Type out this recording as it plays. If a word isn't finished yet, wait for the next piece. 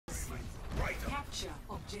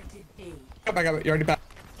Back up, you already back.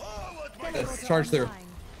 Yes, charge there.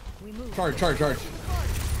 Charge.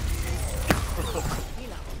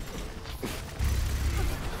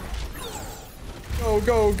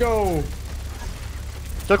 Go.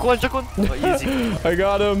 Took one. Oh, easy. I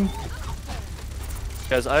got him.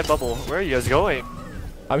 Guys, I have bubble. Where are you guys going?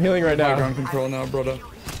 I'm healing right now. Ground control now, brother.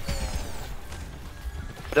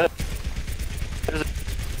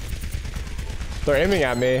 They're aiming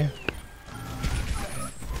at me.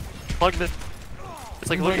 Potg, it's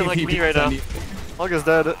like looking like me right now. Potg is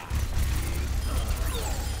dead.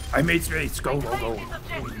 I made space. Go. Oh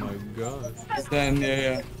my god. Then,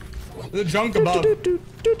 yeah. The junk above.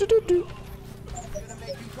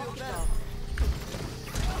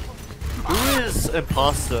 Who is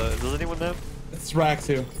Imposta? Does anyone know? It's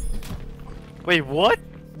Raxu. Wait, what?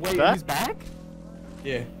 Wait, that? he's back?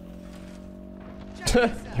 Yeah.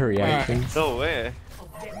 Your reaction. No way.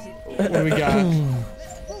 What do we got?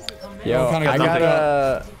 Yo, I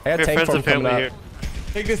got tank friends form and coming family up. here.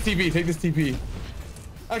 Take this TP.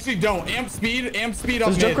 Actually, don't. Amp speed up There's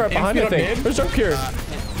mid. Junkrat behind, I think. There's Junk here. I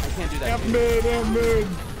can't do that. Amp mid.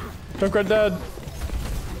 Junkrat dead.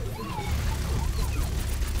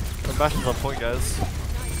 My Bastion's on point, guys.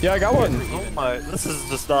 Yeah, I got one. Oh my, this is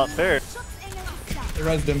just not fair. I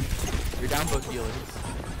rezzed him. You're down both healers.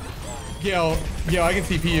 Gale, I can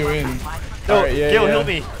TP you in. No, Alright, yeah, Gale, yeah. heal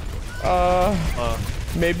me.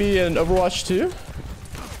 Maybe in Overwatch 2?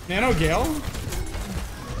 Nano Gale?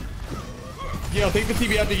 Gale, take the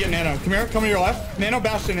TP after you get Nano. Come here, come to your left. Nano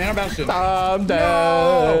Bastion. I'm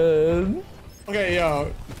dead. Okay,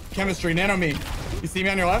 yo. Chemistry, Nano me. You see me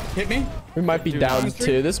on your left? Hit me. We might be down chemistry?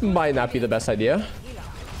 too. This might not be the best idea.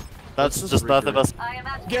 That's just not the best.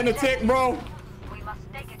 Getting a tick, bro.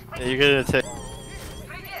 Yeah, you're getting a tick.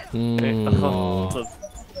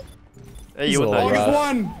 Hey, you won that. Rough. August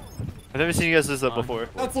 1. I've never seen you guys do that before.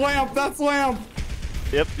 That's lamp.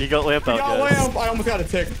 Yep, you got lamp out, Got guys. lamp. I almost got a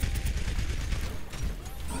tick.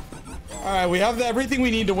 Alright, we have everything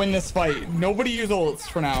we need to win this fight. Nobody use ults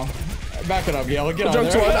for now. Back it up, Gale. Get on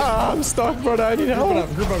Junk's there. one. Ah, I'm stuck, brother. I need help.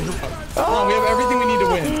 Group up. Come on, we have everything we need to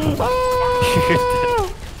win.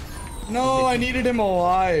 Ah! No, I needed him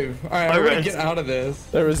alive. Alright, we're gonna get out of this.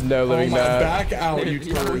 There was no Oh living my, that. back out, you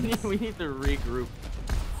turds. we need to regroup.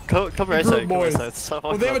 Come right Group side, boys. Stop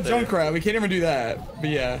Well, walking they have a out there. Junkrat. We can't even do that. But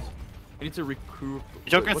yeah. We need to recoup.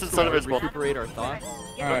 Junkrat's inside of his ball. Recuperate our thoughts.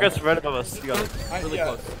 Alright. Junkrat's right above us. You got it. Really yeah.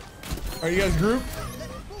 close. Are you guys grouped?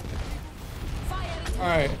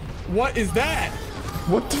 Alright. What is that?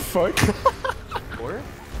 What the fuck? Or?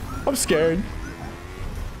 I'm scared.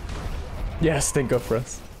 Yes, then go for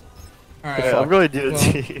us. Alright. Yeah, I'm really doing Well,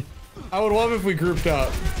 T. I would love if we grouped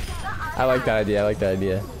up. I like that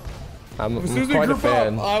idea. I'm As soon as we quite a group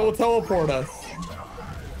fan. up, I will teleport us.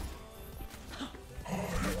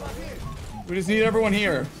 We just need everyone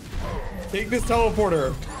here. Take this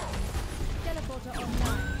teleporter.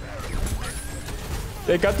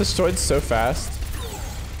 They got destroyed so fast.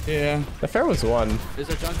 Yeah. The fair was won. There's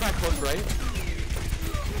a Junkrat close right.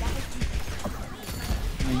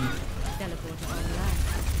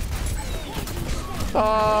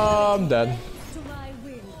 I'm dead.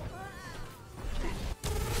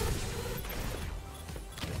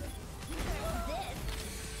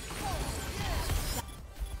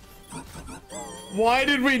 Why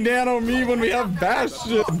did we nano me when we have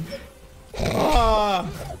Bastion? Ah.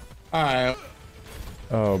 Alright.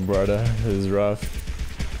 Oh, brother, this is rough.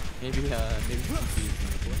 Maybe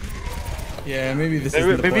Yeah, maybe this is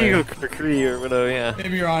the Maybe play. you go McCree or whatever, yeah.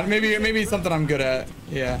 Maybe you're on. Maybe it's something I'm good at.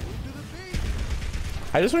 Yeah.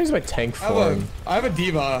 I just want to use my tank form. I have a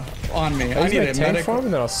diva on me. I I use need my a tank medic. form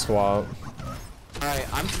and then I'll swap. Alright,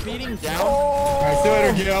 I'm speeding down. Alright, see you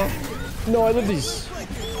later, Gale. No, I love these.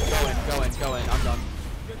 Going. I'm done.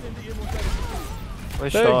 Nice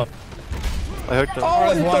Big. shot. I hooked him. Oh,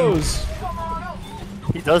 I hit one. those.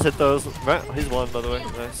 He does hit those. Right, he's won, by the way.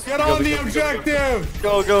 Nice. Get on the objective.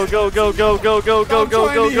 Go. Stop trying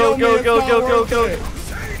to heal me, it's not worth it.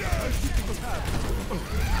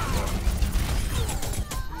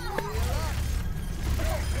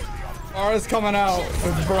 Ara's coming out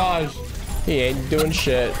with barrage. He ain't doing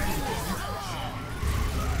shit.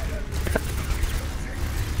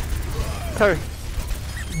 Sorry.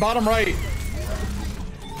 Bottom right.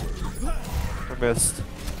 I missed.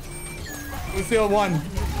 Lucille 1.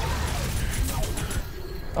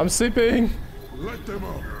 I'm sleeping. Diva's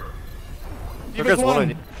Junkrat's one on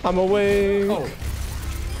you. 1. I'm awake. Oh.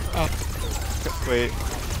 Wait.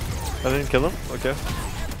 I didn't kill him? Okay.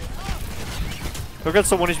 Junkrat's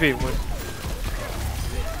still 1 HP.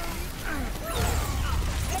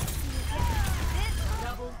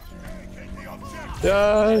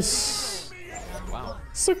 Yes. Wow.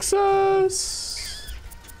 Success.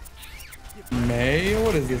 May?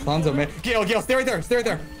 What is this? Hanzo May? Gale, Gale, stay right there. Stay right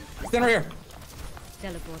there. Stand right here.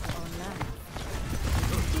 Teleport online.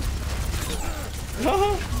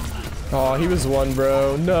 Oh, he was one,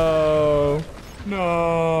 bro. No.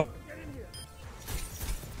 No.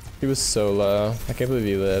 He was so low. I can't believe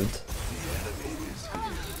he lived.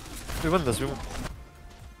 We won this. We won.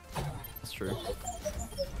 That's true.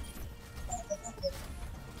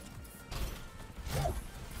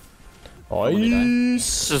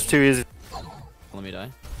 It's just too easy. Let me die.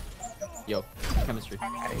 Yo, chemistry.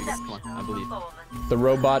 Come on, I believe. The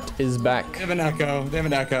robot is back. They have an echo. They have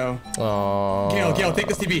an echo. Oh. Gale, Gale, take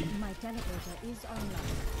this TP. My teleporter is online.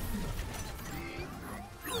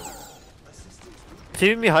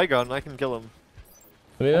 Team me high ground. I can kill him.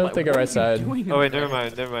 Let me take a right side. Oh wait, never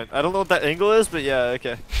mind. Never mind. I don't know what that angle is, but yeah,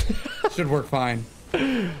 okay. Should work fine.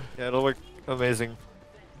 Yeah, it'll work amazing.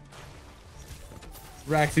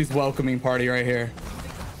 Raxy's welcoming party right here.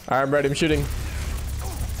 Alright, I'm ready. I'm shooting.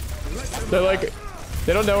 They're like,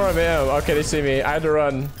 they don't know where I am. Okay, they see me. I had to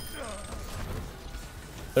run.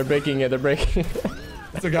 They're breaking it. They're breaking it.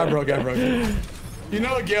 It's a guy broke. You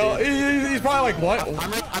know, Gale, he's probably like, what?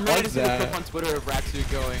 I'm ready to see the clip on Twitter of Raxu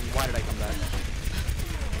going, why did I come back?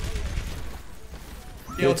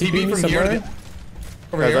 Gale, TP from somewhere? here.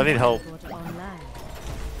 Over Guys, I here. need help. Online.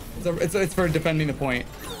 It's for defending the point.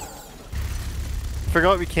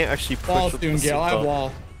 Forgot we can't actually push Wall with soon, the Gale. I have super.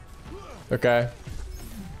 wall. Okay.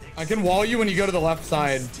 I can wall you when you go to the left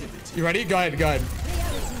side. You ready? Go ahead, go ahead.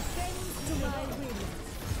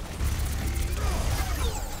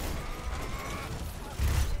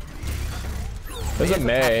 There's a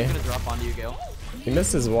May. He's gonna drop onto you, Gale. He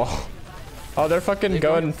missed his wall. Oh, they're fucking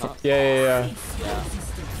going. top. Yeah. Yeah.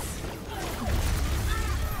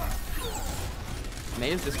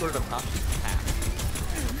 May is Discord up top.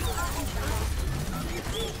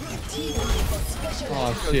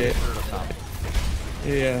 Oh, shit. Discord up top.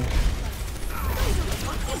 Yeah.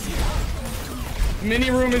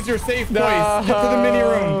 Mini room is your safe place. No. Get to the mini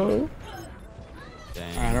room.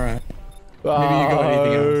 Dang. Alright. Maybe you go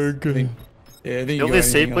anything else. Good. Yeah, I think The you go only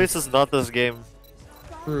safe anything place else. is not this game.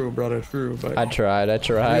 True, brother, true. But I tried.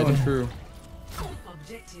 real and true.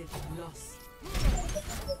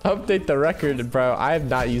 Update the record, bro. I have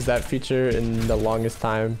not used that feature in the longest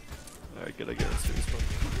time. Alright, good. I get it.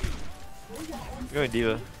 I'm going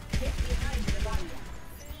Diva.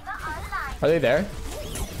 Are they there?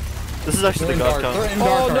 This is actually the They're god in dark. They're count. in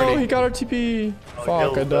dark Oh no, already. he got our TP. Fuck,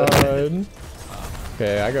 I Gale. died.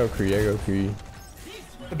 Okay, I go Kree.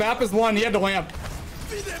 The BAP is one. He had the lamp.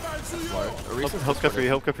 Help Capri,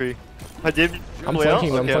 help Capri. I did. I'm way out?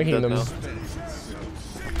 flanking them, Okay, flanking I'm them. dead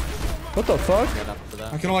What the fuck? Get up for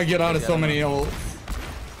that. I can only get out of so many ults.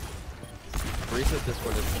 Reese's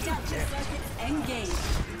Discord is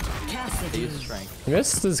they use strength. He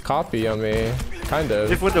missed his copy on me. Kind now.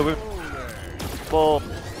 of. If window. Well,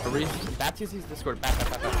 Reese, Baptiste uses Discord. Back.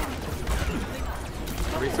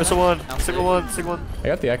 Reese, Crystal one, downstairs. single one. I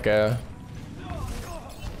got the echo.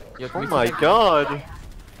 Yo, can Oh we my take- god.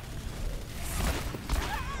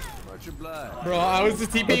 Bro, I was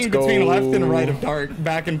just Let's TPing go. between left and right of dark,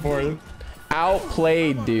 back and forth.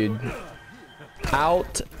 Outplayed, dude.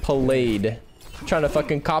 Outplayed. Trying to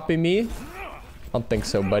fucking copy me? I don't think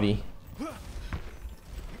so, buddy.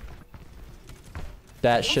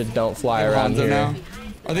 That shit don't fly around Hanzo here. now.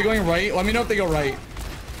 Are they going right? Let me know if they go right.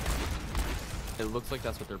 It looks like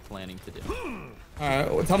that's what they're planning to do.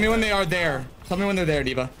 Alright, well, tell me when they are there. Tell me when they're there,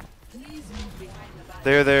 Diva.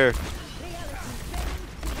 They're there.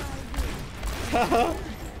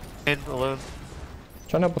 And alone.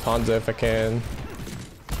 Trying to help with Hanzo if I can.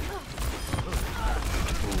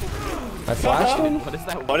 I flashed him? What is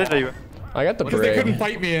that? Oh, I didn't know you were. I got the Because they couldn't brig.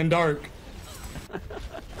 fight me in dark.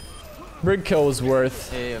 Brig kill was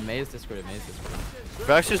worth. Yeah, Maze Discord.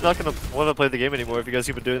 Baxter's not gonna want to play the game anymore if you guys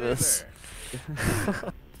keep doing this.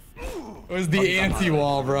 It was the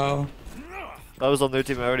anti-wall, bro. I was on their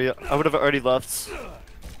team already. I would have already left.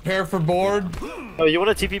 Prepare for board. Oh, you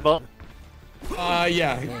want a TP bomb?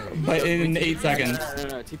 Yeah, but in 8 seconds.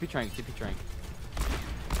 No, TP Trank.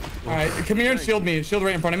 Alright, come here and shield me. Shield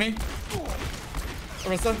right in front of me.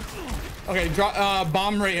 Arissa. Okay, drop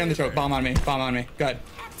bomb right here in the choke. Bomb on me. Go ahead.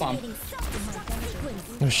 Bomb.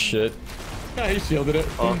 Oh shit. Yeah, he shielded it.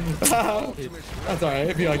 Oh. That's alright.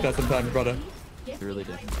 It'd be like that sometimes, brother. They really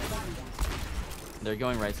did. They're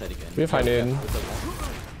going right side again. We have high noon.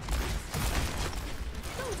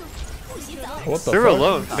 What the They're fuck?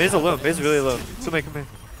 alone. May's alone. May's really alone. Come here.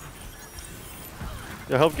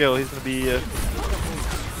 Yeah, help Gale. He's gonna be.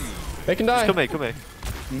 They can die. Come here.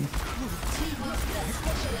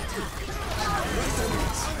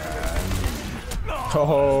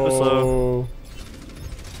 Oh.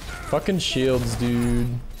 Fucking shields, dude.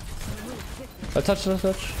 No touch, no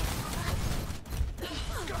touch.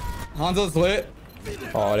 Hanzo's lit.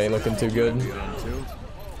 Oh, it ain't looking too good.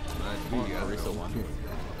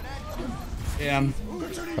 Yeah.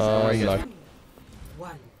 Luck.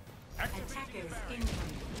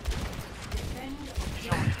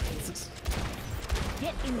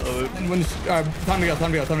 And when time to go,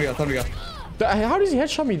 time to go, time to go, time to go. How does he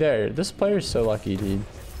headshot me there? This player's so lucky, dude.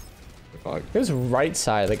 Fuck. It was right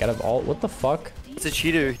side, like out of all. What the fuck? He's a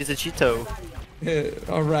cheater. He's a cheeto.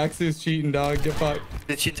 Raxu's cheating, dog. Get fucked.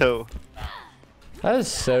 He's a cheeto. That is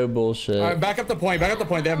so bullshit. Alright, back up the point. Back up the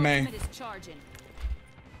point. They have May. He's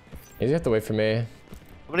gonna have to wait for me. I'm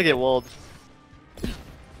gonna get walled.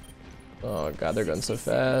 Oh god, they're going so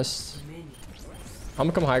fast. I'm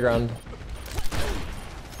gonna come high ground.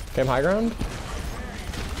 Okay, I'm high ground.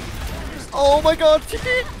 Oh my god,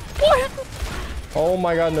 TP! What? Oh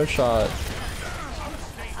my god, no shot.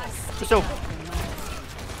 Push up.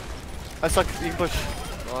 I suck. You can push.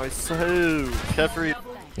 Oh, he's so carefree.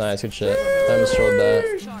 Nice, good shit. I mistrolled that.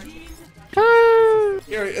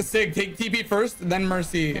 Here, Sig, take TP first, then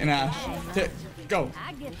Mercy and Ashe. Go.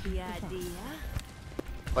 I get the idea.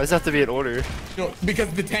 Why does it have to be in order? Because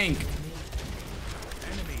the tank.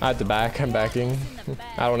 I had to back. I'm backing.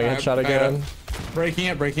 I don't want to get shot again. Breaking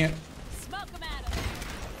it, breaking it.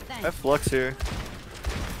 I have flux here.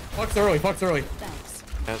 Flux early, flux early.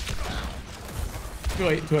 Yeah. Too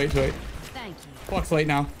late, too late, too late. Thank you. Flux late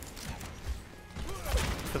now.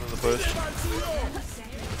 Put in the push.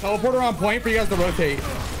 Teleporter on point for you guys to rotate.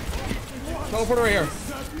 Teleporter right here.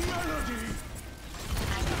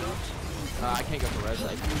 I can't go for res.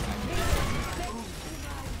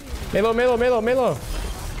 Melo, Melo, Melo, Melo.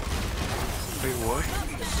 Wait, what?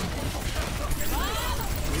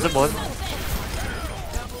 Is it one?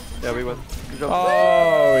 Yeah, we won. Good job.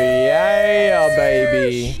 Oh yeah,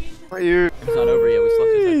 baby. Where are you? It's not over yet. We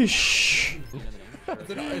still Shh.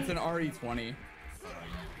 It's an RE20.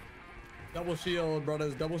 Double shield,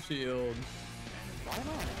 brothers, double shield.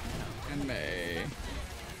 And May.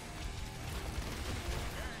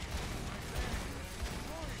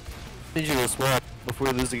 I need you to swap before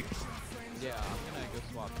we lose the. Yeah, I'm gonna go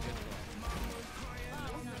swap.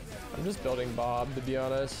 I'm just building Bob, to be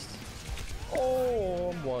honest.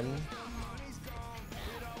 Oh, I'm one.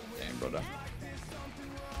 Damn, brother.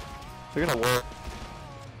 They're gonna work.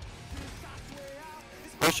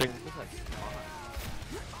 Pushing.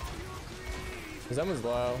 Someone's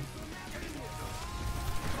low.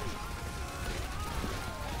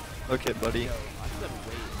 Okay, buddy.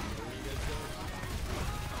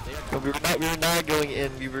 No, we were not going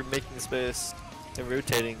in. We were making space and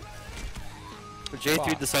rotating. But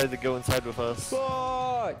J3 decided to go inside with us.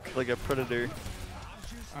 Fuck! Like a predator.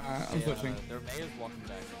 I'm switching. Their May is walking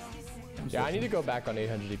back. Yeah, I need to go back on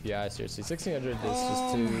 800 DPI, seriously. 1600 is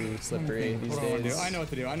just too slippery these days. I know what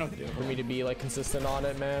to do. I know what to do. For me to be like consistent on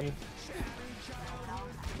it, man.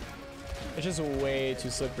 It's just way too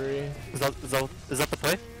slippery. Is that the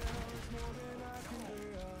play?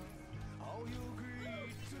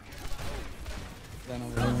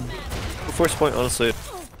 Force point, honestly.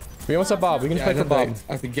 We almost have Bob. We can just play for Bob.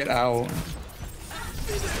 I have to get out.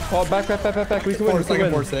 Oh, back. We can win. We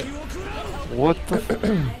can Force win. it. What the?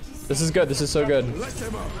 This is good. This is so good.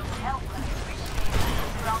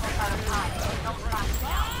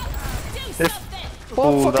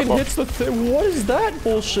 Oh, fucking hits the thing. What is that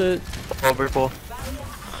bullshit? Oh, very cool.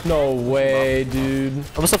 No way, dude.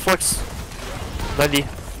 Almost a flex. 90.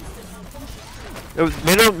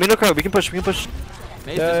 Mino crowd. We can push.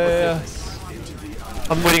 May's Yeah.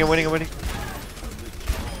 I'm waiting.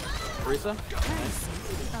 Orisa?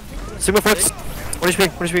 Sigma flex. 1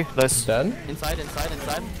 HP. Nice. Done? Inside.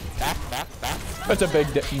 Back. That's a big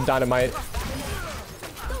dynamite.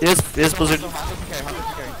 He is blizzard.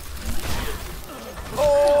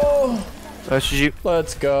 Oh! Nice GG.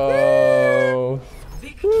 Let's go.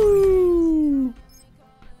 Woo!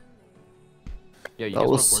 Yeah, you That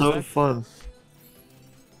was so fun.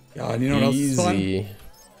 God, you know what else is fun? Easy.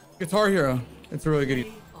 Guitar Hero. It's a really good.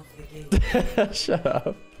 Shut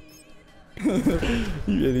up. You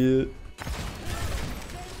idiot.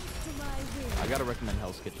 I gotta recommend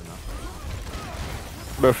Hell's Kitchen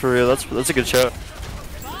though. Bro, for real, that's a good shout.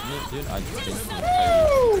 Dude, I just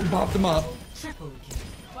didn't. Popped him up.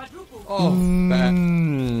 Oh, bad.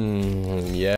 Yeah.